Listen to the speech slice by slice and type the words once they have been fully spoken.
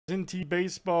NT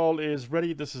Baseball is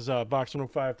ready. This is box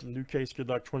 105 from New Case. Good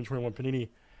luck 2021 Panini.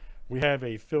 We have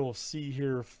a Phil C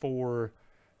here for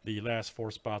the last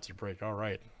 4 spots to break. All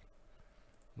right.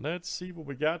 Let's see what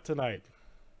we got tonight.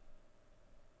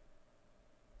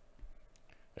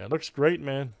 Yeah, it looks great,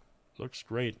 man. Looks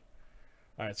great.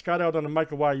 All right, Scott L. and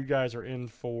Michael Y. You guys are in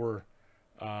for,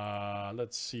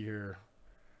 let's see here.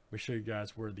 Let me show you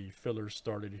guys where the fillers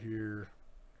started here.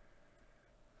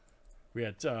 We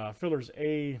had fillers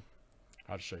A.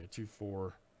 I'll show you 2,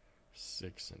 4,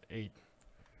 6, and 8.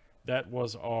 That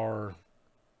was our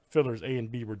fillers A and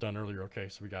B were done earlier. Okay,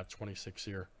 so we got 26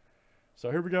 here.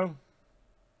 So here we go.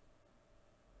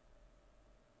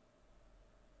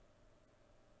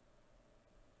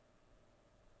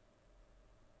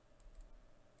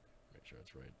 Make sure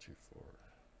that's right. 2, 4.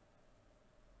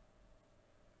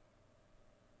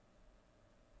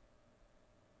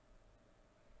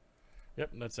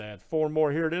 Yep, let's add 4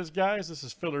 more. Here it is, guys. This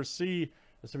is filler C.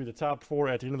 This will be the top 4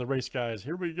 at the end of the race, guys.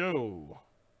 Here we go.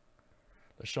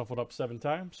 Let's shuffle it up 7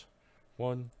 times.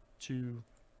 1, 2,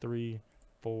 3,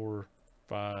 4,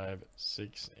 5,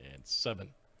 6, and 7.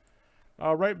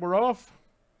 All right, we're off.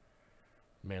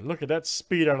 Man, look at that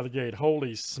speed out of the gate.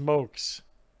 Holy smokes.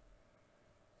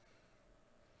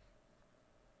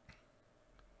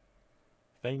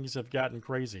 Things have gotten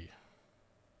crazy.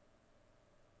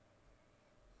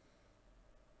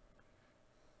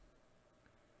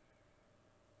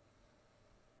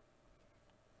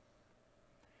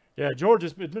 Yeah, George,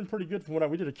 it's been pretty good from what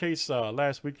we did a case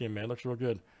last weekend, man. Looks real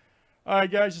good. All right,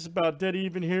 guys, just about dead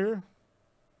even here.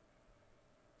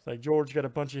 It's like George got a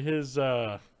bunch of his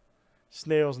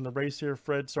snails in the race here.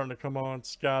 Fred starting to come on.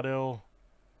 Scott L.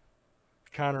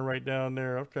 Connor right down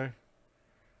there. Okay.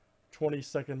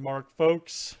 20-second mark,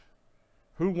 folks.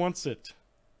 Who wants it?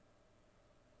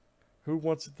 Who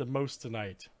wants it the most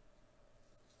tonight?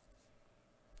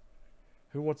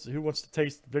 Who wants to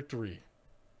taste victory?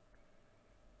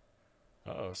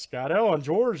 Uh-oh, Scott L and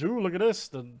George. Ooh, look at this.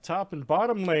 The top and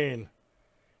bottom lane.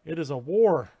 It is a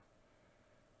war.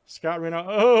 Scott ran out.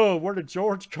 Oh, where did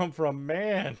George come from?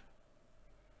 Man.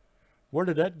 Where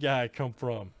did that guy come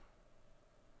from?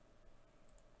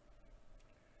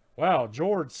 Wow,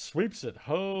 George sweeps it.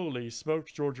 Holy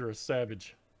smokes, George, you're a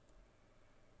savage.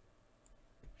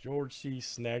 George C.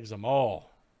 snags them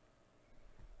all.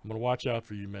 I'm going to watch out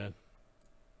for you, man.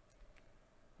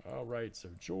 All right, so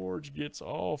George gets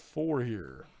all 4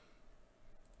 here.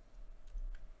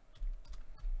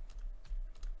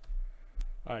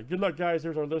 All right, good luck, guys.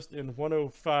 There's our list in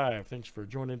 105. Thanks for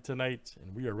joining tonight,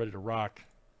 and we are ready to rock.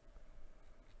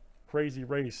 Crazy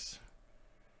race.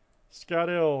 Scott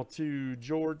L to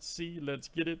George C. Let's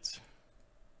get it.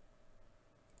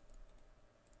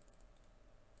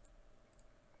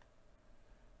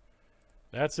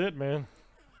 That's it, man.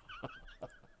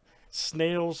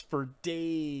 Snails for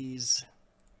days.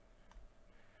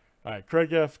 All right,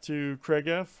 Craig F to Craig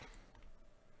F.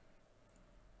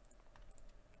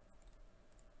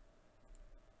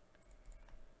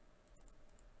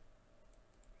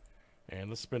 And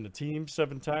let's spin the team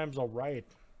 7 times. All right.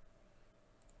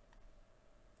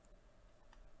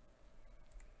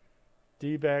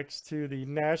 D-backs to the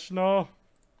National.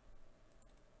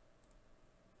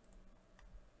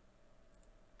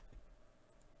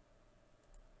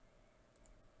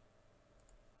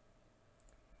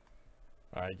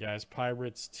 All right, guys.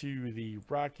 Pirates to the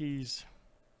Rockies.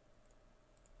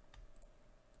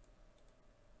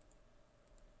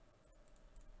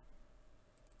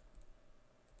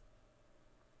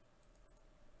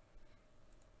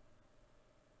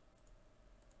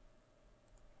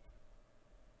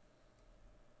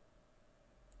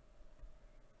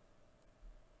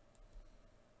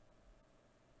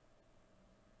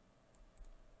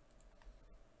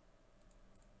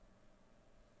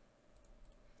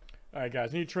 All right,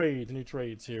 guys. Any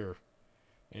trades here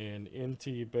in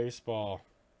NT Baseball.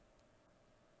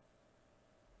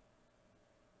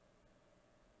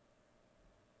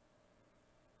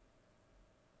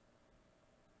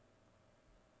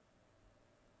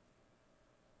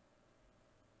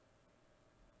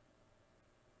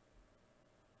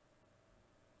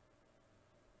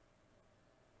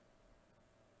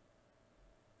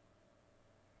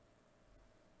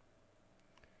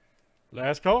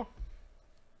 Last call.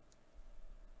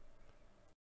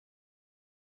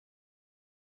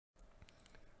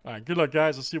 All right, good luck,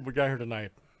 guys. Let's see what we got here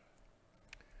tonight.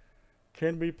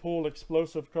 Can we pull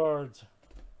explosive cards?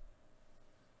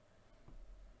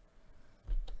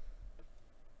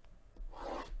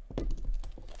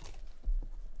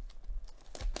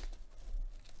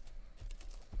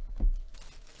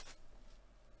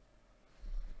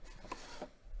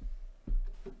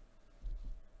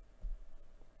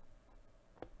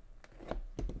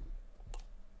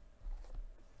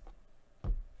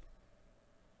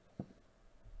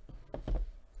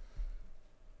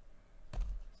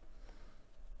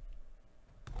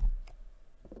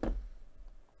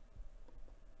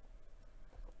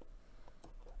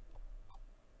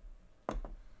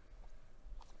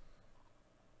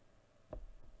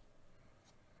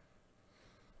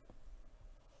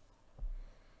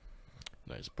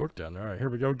 Nice book down there. All right, here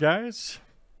we go, guys.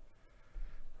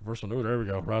 Reversal note. There we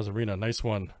go. Rosarina, nice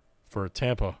one for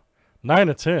Tampa. 9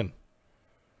 of 10.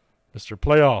 Mr.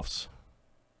 Playoffs.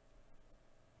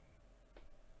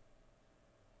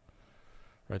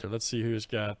 Right there. Let's see who's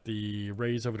got the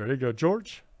Rays over there. There you go,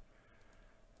 George.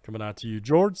 Coming out to you,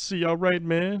 George C. All right,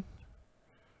 man.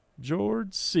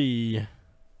 George C.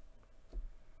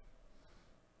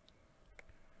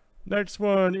 Next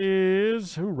one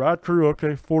is Rod Carew.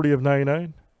 Okay, 40 of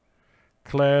 99.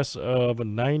 Class of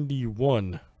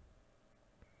 91.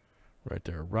 Right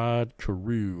there, Rod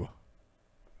Carew.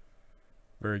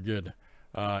 Very good.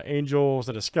 Angels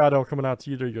at a Scottel coming out to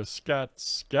you. There you go, Scott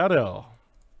Scottel.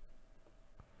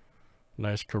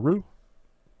 Nice Carew.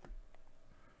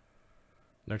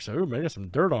 Next, oh man, got some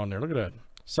dirt on there. Look at that.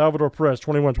 Salvador Perez,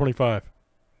 21-25.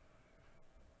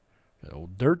 That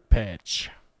old dirt patch.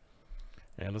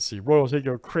 And let's see, Royals, here you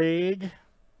go, Craig.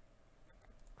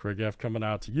 Craig F coming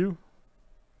out to you.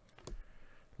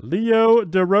 Leo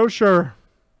DeRocher.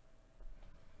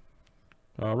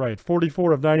 All right,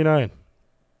 44 of 99.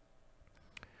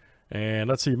 And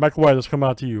let's see, Michael Y, let's come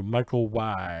out to you. Michael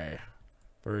Y.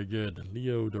 Very good.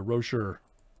 Leo DeRocher.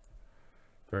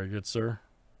 Very good, sir.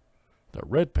 The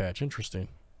red patch, interesting.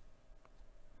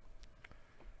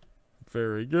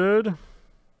 Very good.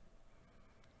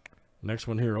 Next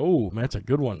one here. Oh, man, that's a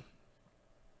good one.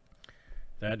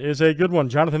 That is a good one.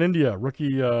 Jonathan India,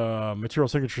 rookie material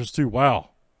signatures too. Wow.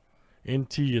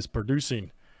 NT is producing.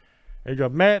 There you go,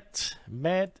 Matt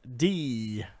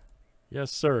D.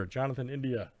 Yes, sir. Jonathan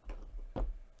India.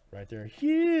 Right there.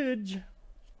 Huge.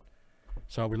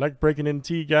 So we like breaking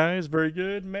NT, guys. Very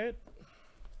good, Matt.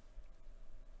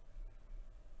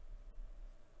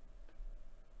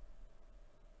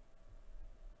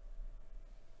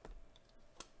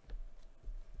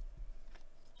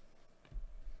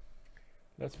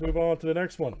 Let's move on to the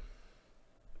next one.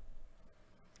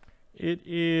 It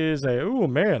is a, oh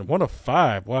man, 1 of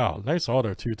 5. Wow, nice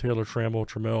auto too. Taylor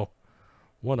Trammell.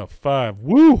 1 of 5.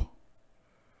 Woo!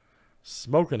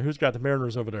 Smoking. Who's got the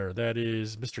Mariners over there? That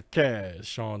is Mr. Kaz,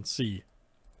 Sean C.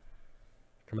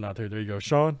 Coming out there. There you go,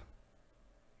 Sean.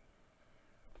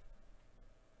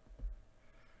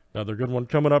 Another good one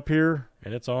coming up here,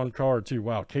 and it's on card too.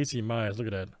 Wow, Casey Mize. Look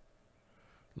at that.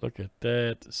 Look at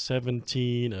that.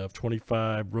 17 of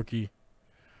 25 rookie.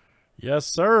 Yes,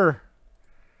 sir.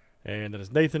 And that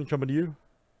is Nathan coming to you.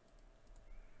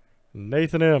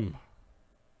 Nathan M.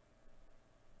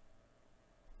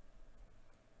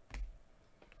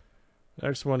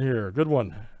 Next one here. Good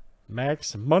one.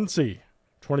 Max Muncy.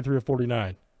 23 of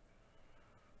 49.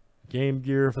 Game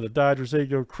gear for the Dodgers. There you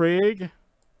go, Craig.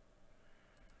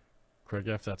 Craig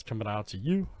F. That's coming out to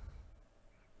you.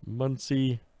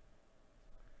 Muncy.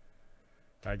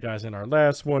 All right, guys, in our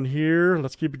last one here.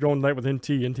 Let's keep it going tonight with NT.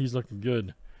 NT's looking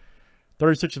good.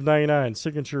 36 of 99.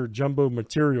 Signature jumbo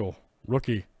material.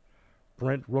 Rookie.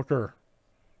 Brent Rooker.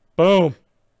 Boom.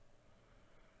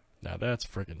 Now that's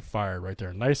freaking fire right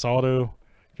there. Nice auto.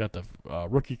 Got the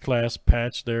rookie class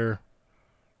patch there.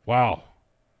 Wow.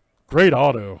 Great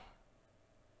auto.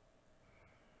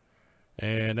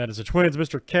 And that is the Twins,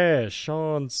 Mr. Cash,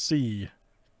 Sean C.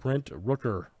 Brent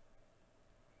Rooker.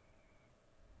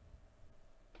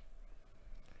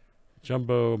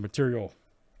 Jumbo material.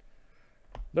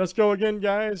 Let's go again,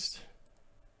 guys.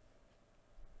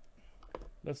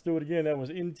 Let's do it again. That was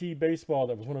NT Baseball.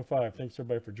 That was 105. Thanks,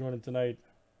 everybody, for joining tonight.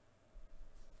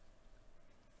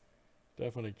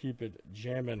 Definitely keep it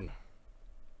jamming.